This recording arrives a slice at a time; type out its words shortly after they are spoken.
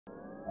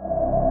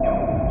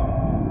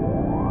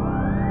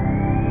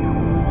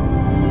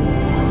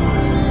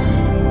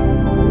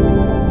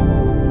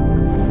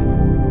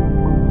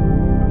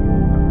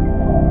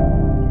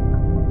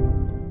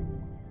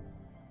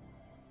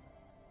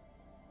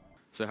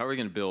So how are we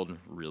going to build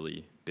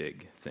really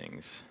big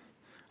things?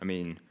 I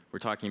mean, we're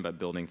talking about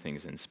building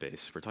things in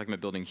space. We're talking about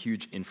building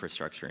huge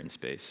infrastructure in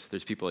space.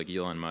 There's people like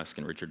Elon Musk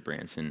and Richard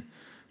Branson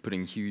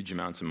putting huge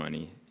amounts of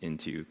money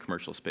into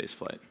commercial space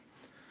flight.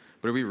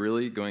 But are we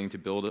really going to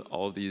build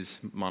all of these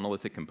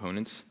monolithic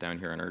components down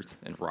here on Earth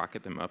and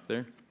rocket them up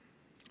there?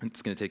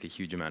 It's going to take a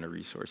huge amount of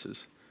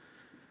resources.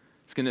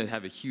 It's going to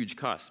have a huge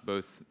cost,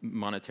 both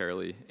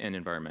monetarily and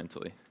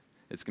environmentally.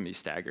 It's going to be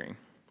staggering.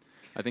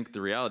 I think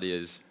the reality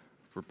is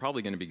we're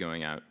probably going to be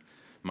going out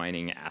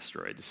mining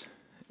asteroids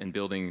and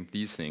building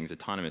these things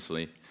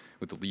autonomously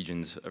with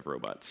legions of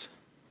robots.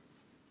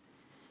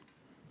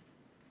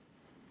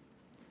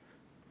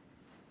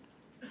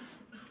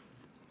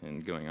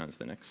 And going on to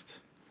the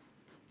next.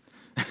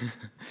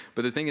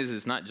 But the thing is,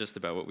 it's not just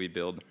about what we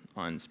build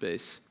on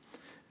space.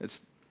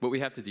 It's what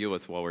we have to deal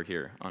with while we're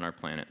here on our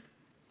planet.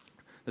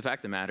 The fact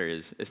of the matter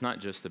is, it's not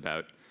just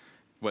about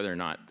whether or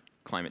not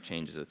climate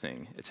change is a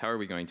thing. It's how are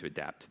we going to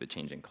adapt to the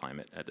changing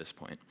climate at this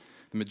point.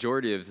 The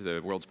majority of the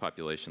world's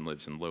population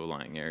lives in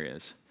low-lying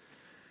areas.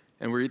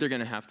 And we're either going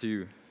to have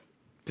to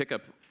pick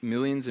up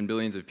millions and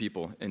billions of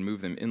people and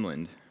move them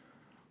inland,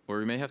 or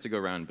we may have to go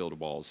around and build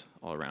walls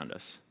all around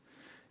us.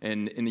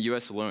 And in the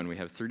US alone, we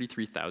have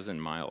 33,000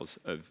 miles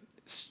of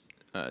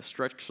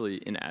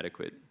structurally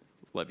inadequate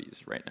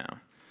levees right now.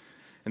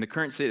 And the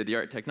current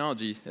state-of-the-art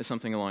technology is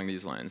something along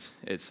these lines.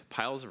 It's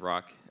piles of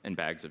rock and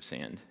bags of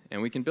sand.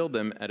 And we can build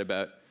them at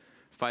about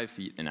 5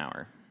 feet an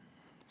hour.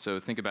 So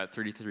think about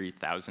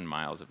 33,000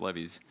 miles of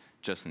levees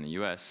just in the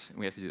US, and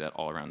we have to do that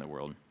all around the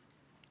world.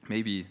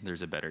 Maybe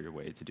there's a better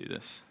way to do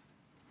this.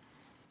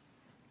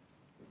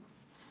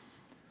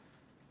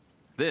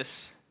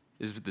 This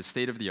is the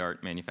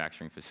state-of-the-art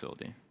manufacturing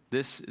facility.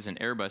 This is an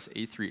Airbus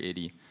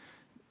A380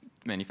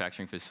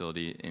 manufacturing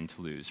facility in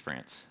Toulouse,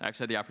 France. I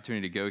actually had the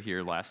opportunity to go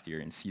here last year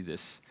and see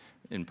this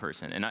in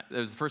person. And it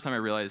was the first time I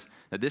realized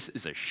that this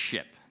is a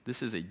ship.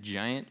 This is a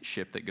giant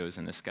ship that goes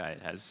in the sky.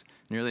 It has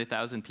nearly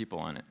 1,000 people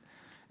on it.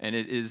 And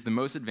it is the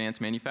most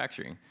advanced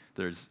manufacturing.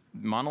 There's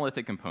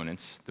monolithic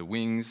components, the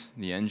wings,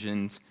 the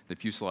engines, the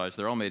fuselage.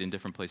 They're all made in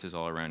different places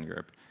all around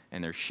Europe.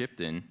 And they're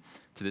shipped in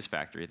to this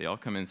factory. They all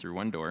come in through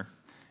one door.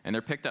 And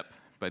they're picked up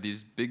by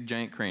these big,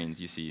 giant cranes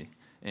you see,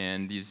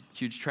 and these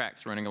huge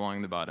tracks running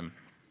along the bottom.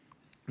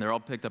 They're all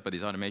picked up by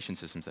these automation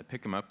systems that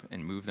pick them up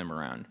and move them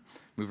around,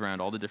 move around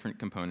all the different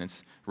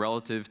components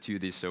relative to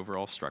this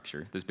overall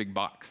structure, this big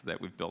box that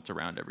we've built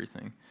around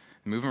everything.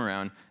 They move them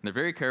around, and they're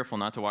very careful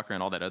not to walk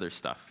around all that other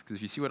stuff, because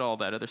if you see what all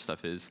that other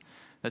stuff is,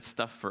 that's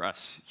stuff for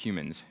us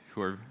humans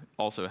who are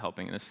also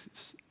helping in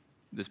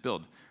this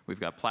build.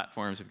 We've got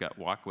platforms, we've got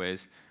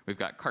walkways, we've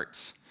got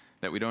carts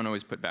that we don't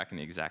always put back in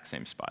the exact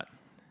same spot.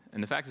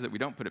 And the fact is that we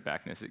don't put it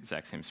back in this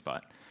exact same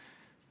spot.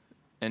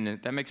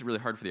 And that makes it really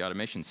hard for the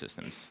automation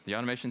systems. The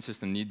automation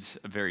system needs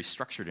a very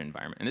structured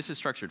environment. And this is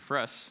structured for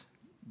us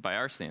by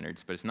our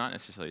standards, but it's not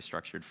necessarily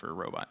structured for a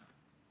robot.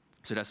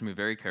 So it has to move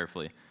very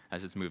carefully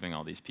as it's moving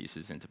all these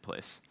pieces into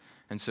place.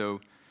 And so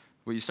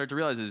what you start to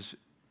realize is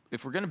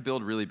if we're going to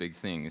build really big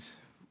things,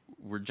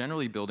 we're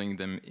generally building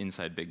them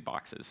inside big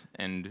boxes.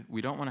 And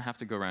we don't want to have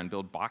to go around and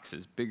build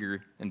boxes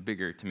bigger and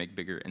bigger to make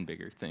bigger and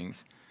bigger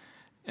things.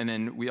 And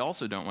then we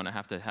also don't want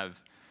to have,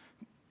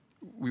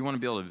 we want to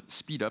be able to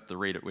speed up the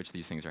rate at which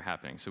these things are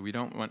happening. So we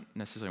don't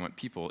necessarily want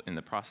people in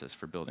the process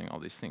for building all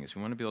these things.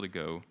 We want to be able to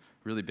go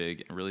really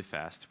big and really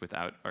fast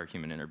without our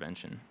human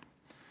intervention.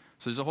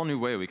 So there's a whole new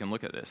way we can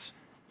look at this.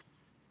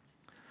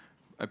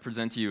 I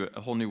present to you a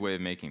whole new way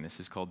of making this.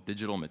 It's called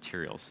digital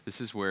materials.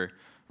 This is where,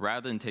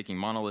 rather than taking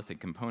monolithic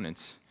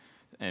components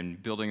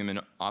and building them in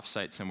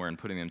offsite somewhere and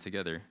putting them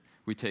together,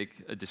 we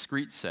take a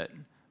discrete set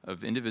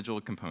of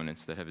individual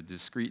components that have a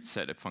discrete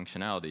set of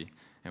functionality,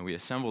 and we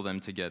assemble them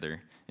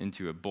together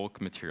into a bulk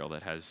material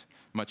that has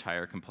much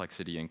higher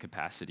complexity and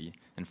capacity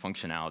and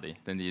functionality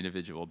than the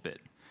individual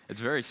bit.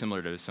 It's very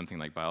similar to something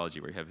like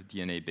biology, where you have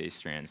DNA-based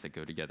strands that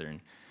go together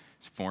and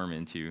form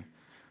into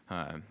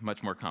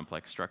much more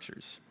complex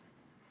structures.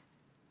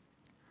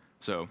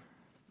 So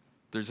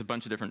there's a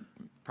bunch of different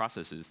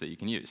processes that you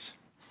can use.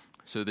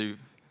 So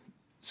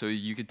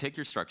you could take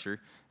your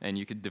structure, and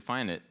you could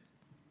define it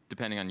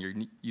depending on your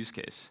use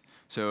case.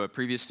 So a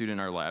previous student in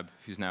our lab,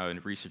 who's now a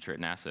researcher at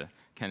NASA,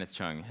 Kenneth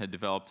Chung, had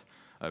developed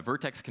a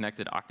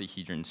vertex-connected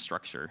octahedron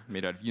structure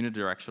made out of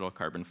unidirectional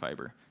carbon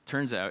fiber.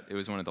 Turns out it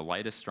was one of the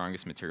lightest,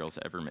 strongest materials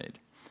ever made.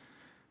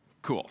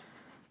 Cool.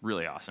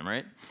 Really awesome,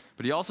 right?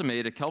 But he also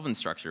made a Kelvin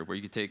structure where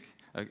you could take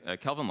a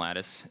Kelvin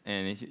lattice,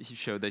 and he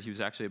showed that he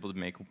was actually able to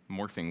make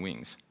morphing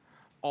wings.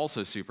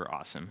 Also super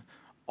awesome.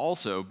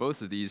 Also,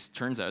 both of these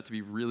turns out to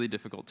be really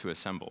difficult to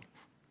assemble,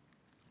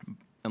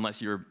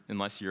 unless you're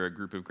a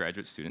group of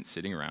graduate students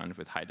sitting around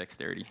with high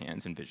dexterity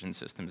hands and vision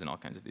systems and all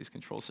kinds of these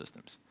control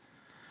systems.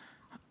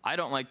 I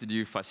don't like to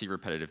do fussy,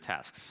 repetitive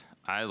tasks.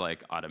 I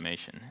like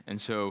automation.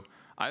 And so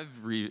I've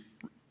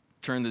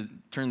turned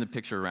the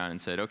picture around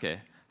and said, OK,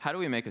 how do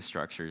we make a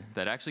structure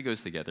that actually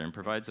goes together and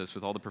provides us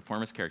with all the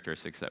performance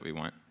characteristics that we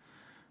want,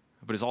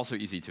 but is also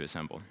easy to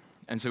assemble?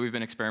 And so we've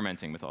been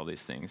experimenting with all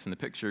these things. In the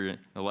picture on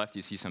the left,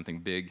 you see something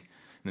big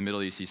In the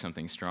middle, you see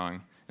something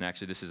strong. And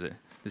actually, this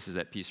is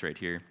that piece right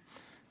here.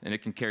 And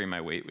it can carry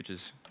my weight, which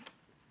is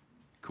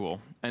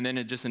cool. And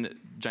then just a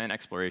giant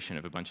exploration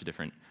of a bunch of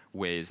different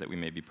ways that we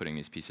may be putting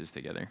these pieces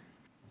together.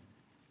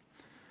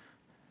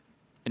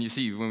 And you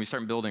see, when we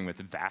start building with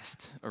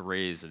vast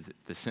arrays of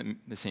the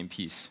same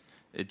piece,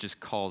 it just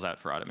calls out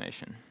for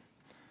automation.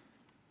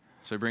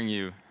 So I bring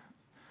you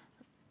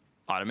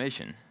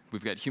automation.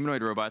 We've got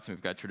humanoid robots and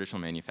we've got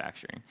traditional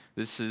manufacturing.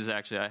 This is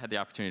actually, I had the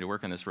opportunity to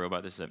work on this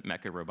robot. This is at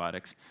Meka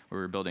Robotics, where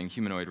we're building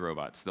humanoid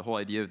robots. The whole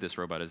idea of this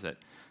robot is that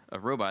a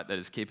robot that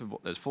is capable,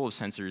 that's full of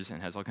sensors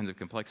and has all kinds of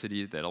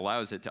complexity that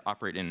allows it to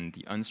operate in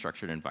the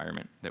unstructured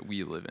environment that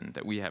we live in,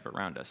 that we have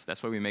around us.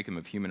 That's why we make them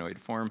of humanoid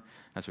form.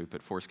 That's why we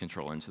put force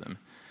control into them.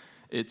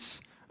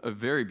 It's a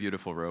very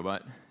beautiful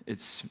robot.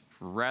 It's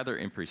rather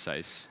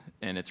imprecise,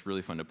 and it's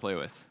really fun to play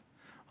with.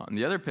 On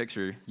the other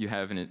picture, you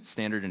have a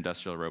standard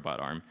industrial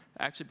robot arm,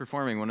 actually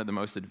performing one of the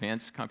most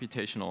advanced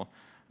computational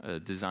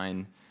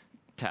design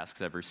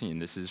tasks ever seen.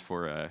 This is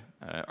for a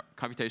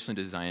computationally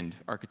designed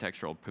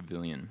architectural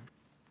pavilion.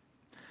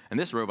 And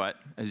this robot,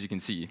 as you can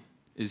see,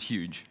 is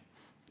huge.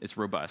 It's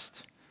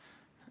robust.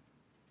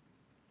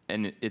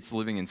 And it's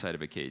living inside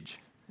of a cage.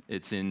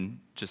 It's in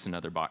just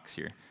another box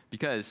here,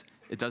 because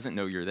it doesn't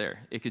know you're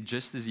there. It could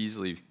just as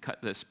easily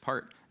cut this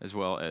part as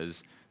well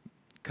as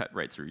cut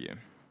right through you.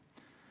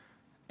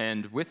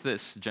 And with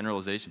this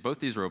generalization, both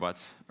these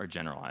robots are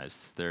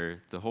generalized. The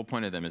whole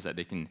point of them is that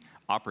they can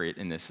operate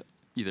in this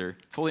either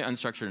fully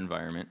unstructured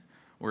environment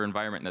or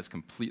environment that's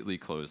completely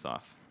closed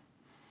off.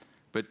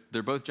 But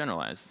they're both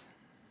generalized.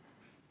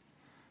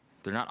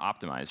 They're not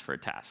optimized for a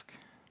task.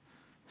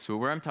 So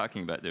what I'm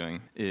talking about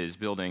doing is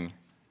building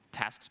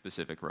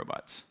task-specific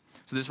robots.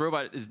 So this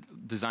robot is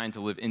designed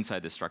to live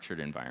inside this structured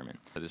environment.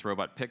 So this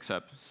robot picks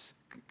up,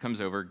 comes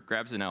over,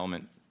 grabs an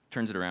element,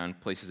 turns it around,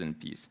 places it in a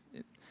piece.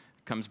 It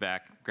comes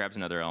back, grabs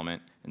another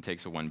element, and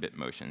takes a one-bit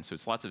motion. So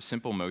it's lots of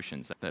simple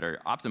motions that are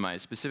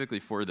optimized specifically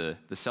for the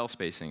cell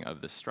spacing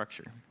of this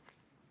structure.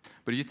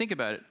 But if you think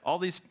about it, all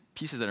these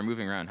pieces that are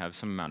moving around have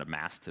some amount of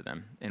mass to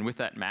them. And with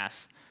that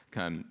mass,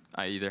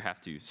 I either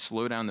have to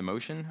slow down the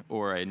motion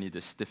or I need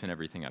to stiffen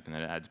everything up, and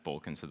that adds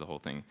bulk, and so the whole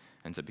thing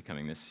ends up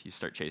becoming this, you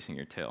start chasing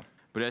your tail.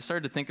 But I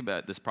started to think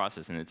about this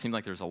process, and it seemed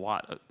like there's still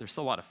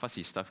a lot of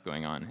fussy stuff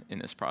going on in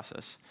this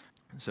process.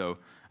 So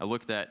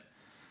I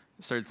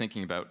started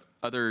thinking about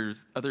other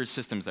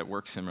systems that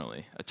work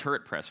similarly. A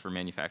turret press for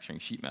manufacturing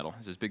sheet metal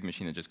is this big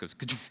machine that just goes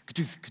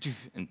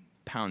and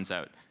pounds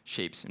out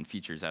shapes and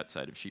features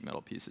outside of sheet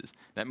metal pieces.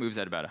 That moves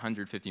at about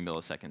 150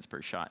 milliseconds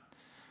per shot.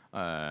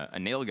 A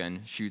nail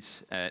gun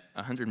shoots at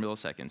 100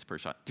 milliseconds per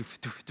shot,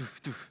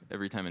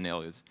 every time a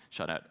nail is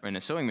shot out. And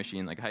a sewing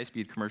machine, like a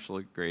high-speed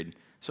commercial-grade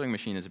sewing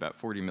machine, is about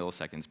 40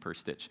 milliseconds per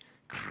stitch.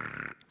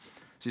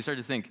 So you start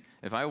to think,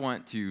 if I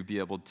want to be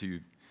able to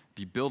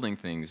be building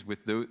things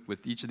with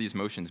each of these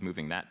motions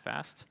moving that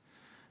fast,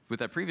 with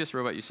that previous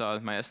robot you saw,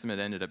 my estimate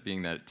ended up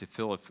being that to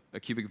fill a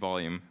cubic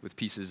volume with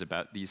pieces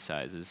about these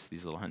sizes,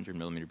 these little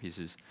 100-millimeter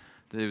pieces,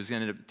 that it was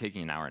going to end up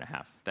taking an hour and a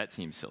half. That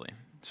seemed silly.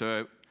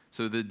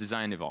 So the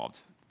design evolved.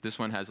 This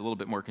one has a little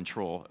bit more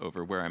control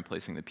over where I'm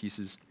placing the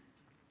pieces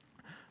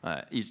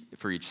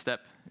for each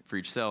step, for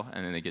each cell,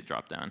 and then they get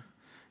dropped down.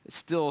 It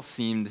still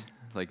seemed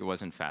like it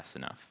wasn't fast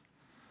enough.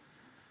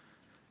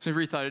 So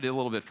we rethought it a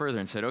little bit further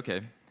and said,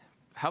 okay,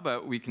 how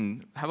about we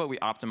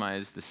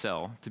optimize the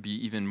cell to be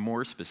even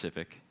more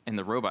specific and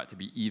the robot to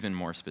be even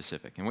more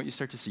specific? And what you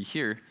start to see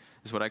here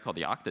is what I call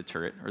the octa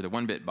turret, or the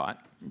one-bit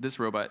bot. This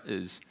robot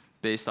is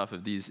based off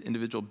of these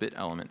individual bit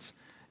elements.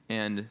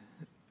 And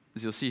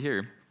as you'll see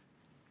here,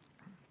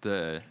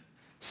 the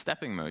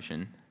stepping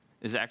motion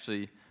is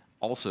actually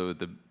also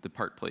the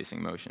part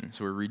placing motion.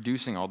 So we're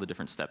reducing all the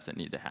different steps that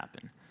need to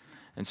happen.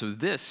 And so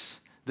this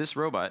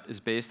robot is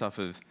based off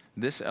of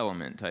this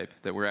element type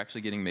that we're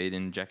actually getting made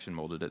and injection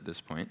molded at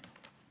this point.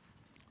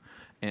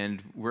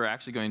 And we're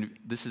actually going to,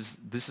 this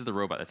is the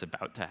robot that's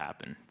about to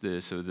happen.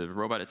 So the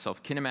robot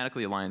itself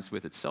kinematically aligns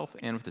with itself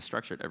and with the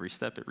structure at every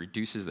step. It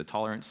reduces the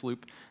tolerance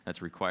loop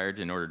that's required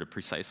in order to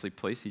precisely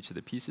place each of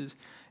the pieces.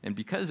 And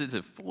because it's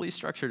a fully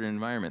structured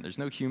environment, there's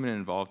no human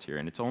involved here,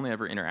 and it's only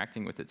ever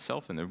interacting with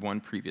itself and the one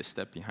previous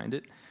step behind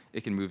it,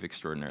 it can move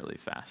extraordinarily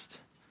fast.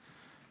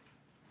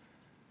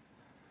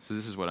 So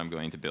this is what I'm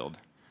going to build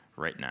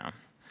right now.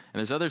 And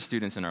there's other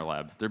students in our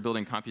lab. They're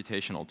building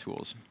computational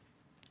tools.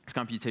 These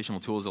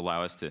computational tools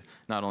allow us to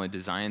not only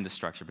design the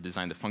structure, but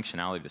design the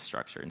functionality of the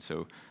structure. And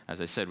so,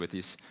 as I said, with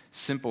these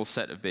simple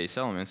set of base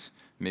elements,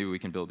 maybe we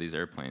can build these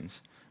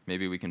airplanes.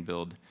 Maybe we can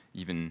build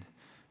even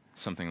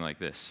something like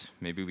this.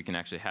 Maybe we can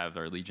actually have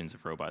our legions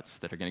of robots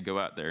that are going to go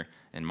out there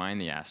and mine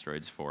the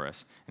asteroids for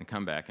us and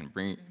come back and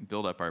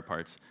build up our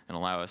parts and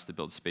allow us to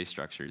build space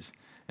structures.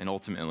 And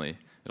ultimately,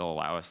 it'll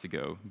allow us to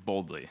go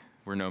boldly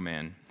where no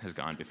man has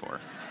gone before.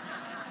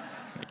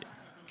 Thank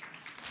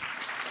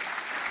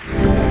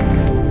you.